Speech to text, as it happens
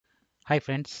Hi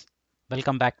friends,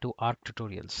 welcome back to ARC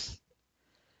Tutorials.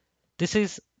 This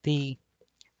is the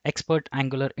Expert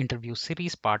Angular Interview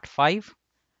Series Part 5,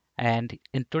 and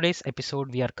in today's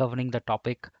episode we are covering the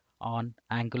topic on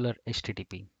Angular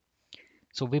HTTP.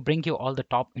 So we bring you all the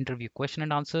top interview question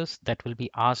and answers that will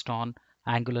be asked on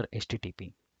Angular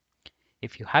HTTP.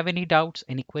 If you have any doubts,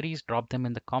 any queries, drop them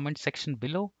in the comment section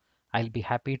below. I'll be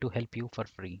happy to help you for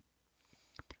free.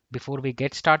 Before we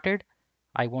get started,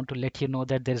 I want to let you know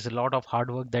that there is a lot of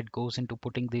hard work that goes into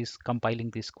compiling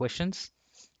these questions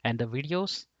and the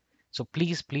videos. So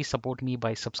please support me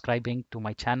by subscribing to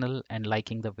my channel and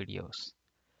liking the videos.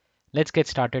 Let's get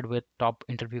started with top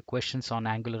interview questions on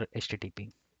Angular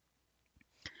HTTP.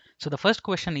 So the first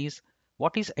question is,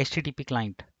 what is HTTP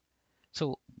client?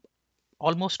 So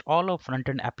almost all of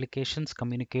front-end applications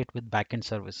communicate with backend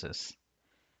services.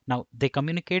 Now they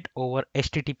communicate over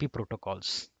HTTP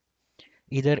protocols.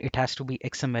 Either it has to be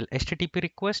XML HTTP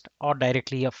request or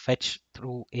directly a fetch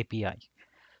through API.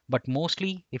 But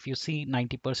mostly, if you see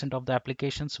 90% of the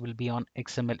applications will be on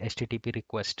XML HTTP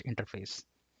request interface.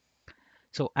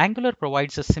 So Angular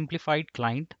provides a simplified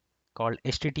client called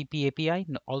HTTP API,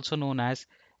 also known as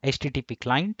HTTP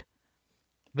client,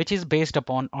 which is based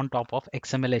upon on top of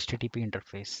XML HTTP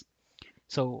interface.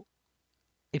 So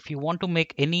if you want to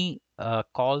make any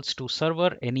calls to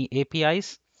server, any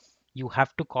APIs, you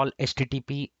have to call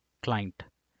HTTP client.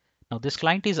 Now this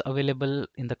client is available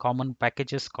in the common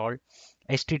packages called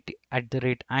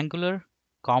http@angular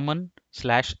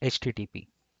common/http.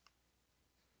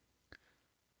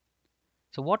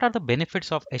 So what are the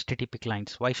benefits of HTTP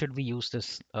clients? Why should we use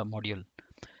this module?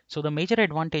 So the major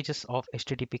advantages of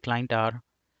HTTP client are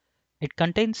it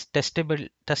contains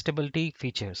testability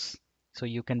features. So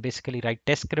you can basically write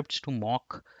test scripts to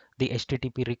mock the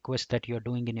HTTP request that you're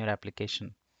doing in your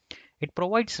application. It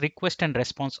provides request and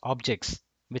response objects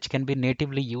which can be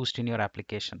natively used in your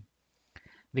application.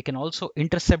 We can also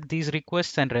intercept these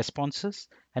requests and responses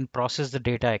and process the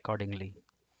data accordingly.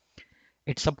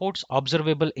 It supports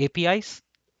observable APIs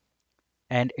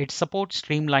and it supports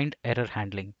streamlined error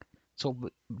handling. So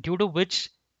due to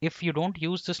which, if you don't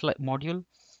use this module,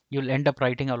 you'll end up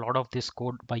writing a lot of this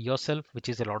code by yourself, which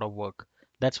is a lot of work.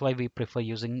 That's why we prefer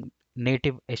using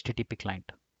native HTTP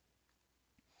client.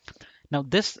 Now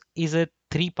this is a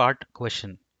three-part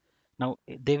question. Now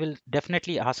they will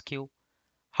definitely ask you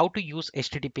how to use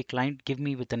HTTP client. Give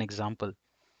me with an example.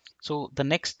 So the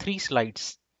next three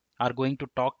slides are going to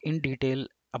talk in detail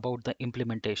about the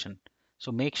implementation.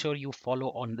 So make sure you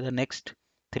follow on the next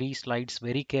three slides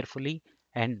very carefully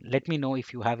and let me know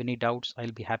if you have any doubts.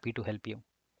 I'll be happy to help you.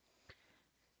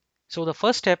 So the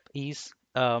first step is,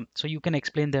 so you can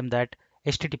explain them that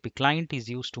HTTP client is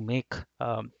used to make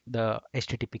the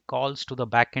HTTP calls to the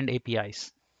backend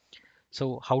APIs.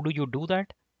 So how do you do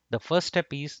that? The first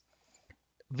step is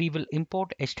we will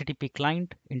import HTTP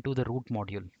client into the root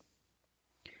module.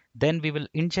 Then we will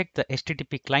inject the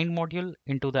HTTP client module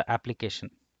into the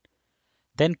application.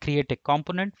 Then create a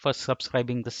component for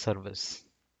subscribing the service.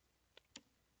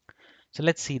 So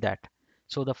let's see that.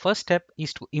 So the first step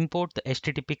is to import the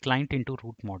HTTP client into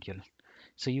root module.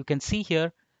 So you can see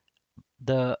here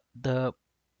the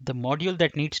module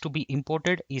that needs to be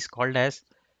imported is called as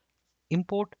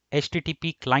import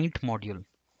HTTP client module.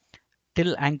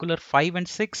 Till Angular 5 and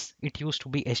 6, it used to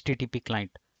be HTTP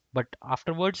client, but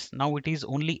afterwards now it is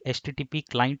only HTTP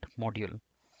client module.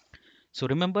 So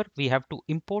remember, we have to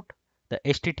import the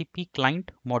HTTP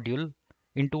client module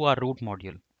into our root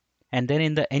module. And then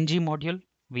in the ng module,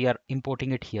 we are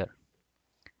importing it here.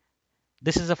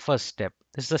 This is the first step.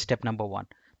 This is the step number one.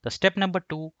 The step number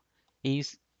two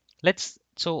is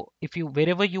so if you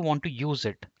wherever you want to use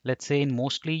it, let's say in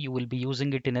mostly you will be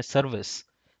using it in a service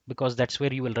because that's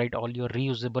where you will write all your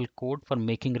reusable code for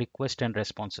making requests and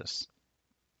responses.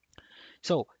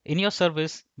 So in your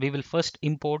service, we will first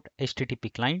import HTTP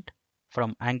client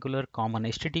from Angular common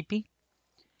HTTP.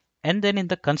 And then in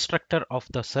the constructor of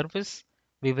the service,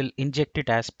 we will inject it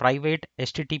as private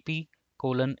HTTP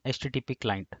HTTP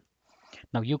client.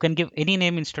 Now you can give any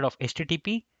name instead of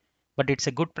HTTP, but it's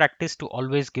a good practice to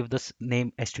always give this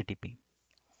name HTTP.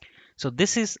 So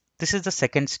this is the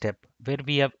second step where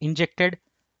we have injected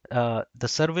the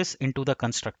service into the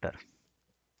constructor.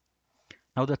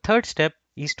 Now the third step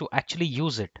is to actually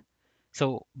use it.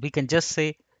 So we can just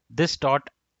say this dot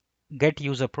get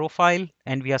user profile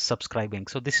and we are subscribing.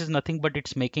 So this is nothing but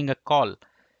it's making a call.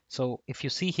 So if you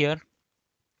see here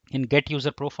in get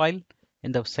user profile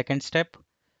in the second step,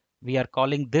 we are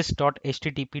calling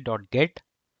this.http.get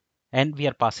and we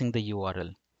are passing the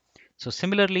URL. So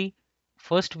similarly,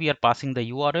 first we are passing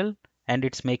the URL and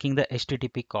it's making the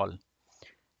HTTP call.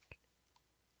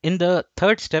 in the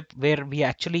third step where we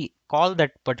actually call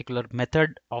that particular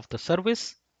method of the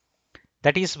service,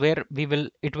 that is where will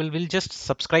just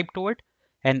subscribe to it,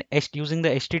 and using the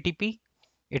HTTP,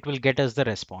 it will get us the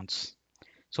response.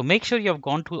 So make sure you have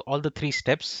gone through all the three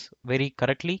steps very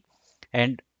correctly,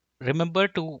 and remember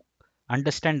to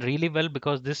understand really well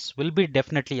because this will be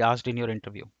definitely asked in your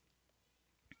interview.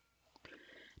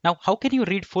 Now, how can you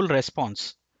read full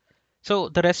response? So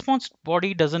the response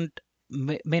body doesn't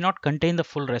may not contain the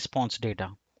full response data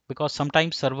because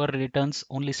sometimes server returns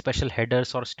only special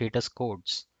headers or status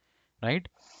codes, right?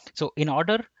 So in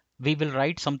order, we will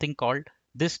write something called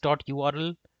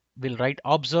this.url will write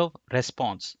observe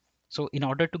response. So in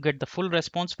order to get the full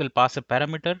response, we'll pass a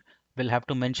parameter. We'll have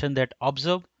to mention that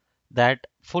observe that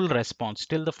full response.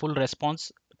 Till the full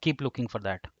response, keep looking for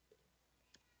that.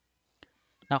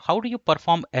 Now, how do you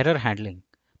perform error handling?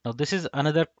 Now, this is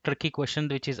another tricky question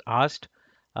which is asked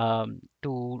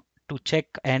to check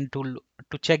and to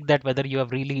check that whether you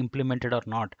have really implemented or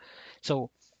not. So,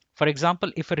 for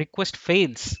example, if a request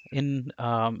fails in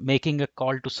making a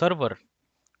call to server,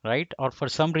 right, or for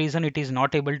some reason it is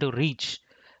not able to reach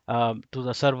to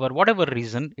the server, whatever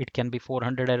reason, it can be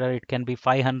 400 error, it can be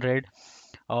 500,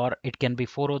 or it can be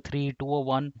 403,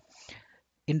 201.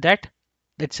 In that,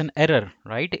 it's an error,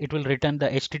 right? It will return, the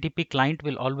HTTP client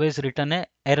will always return a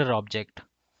error object.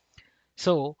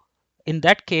 So in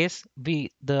that case, the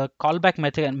callback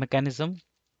method mechanism,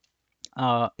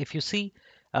 if you see,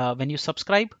 when you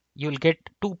subscribe, you will get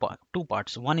two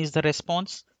parts. One is the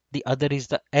response, the other is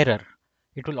the error.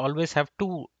 It will always have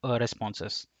two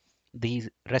responses, the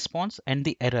response and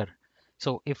the error.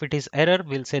 So if it is error,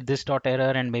 we'll say this dot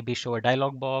error and maybe show a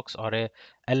dialog box or a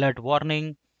alert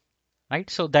warning, right?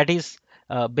 So that is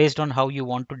based on how you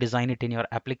want to design it in your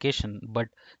application, but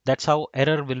that's how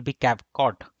error will be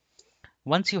caught.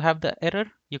 Once you have the error,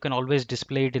 you can always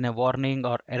display it in a warning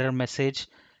or error message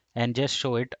and just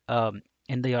show it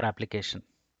in your application.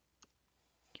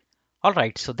 All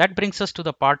right, so that brings us to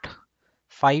the part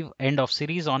 5 end of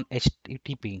series on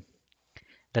HTTP.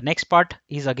 The next part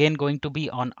is again going to be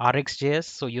on RxJS,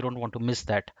 so you don't want to miss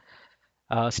that.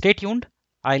 Stay tuned.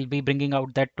 I'll be bringing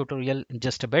out that tutorial in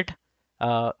just a bit.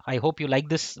 I hope you like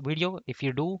this video. If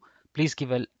you do, please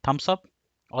give a thumbs up.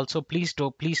 Also, please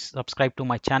subscribe to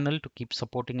my channel to keep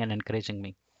supporting and encouraging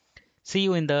me. See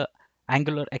you in the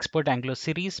Angular Expert Angular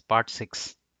series part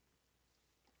 6.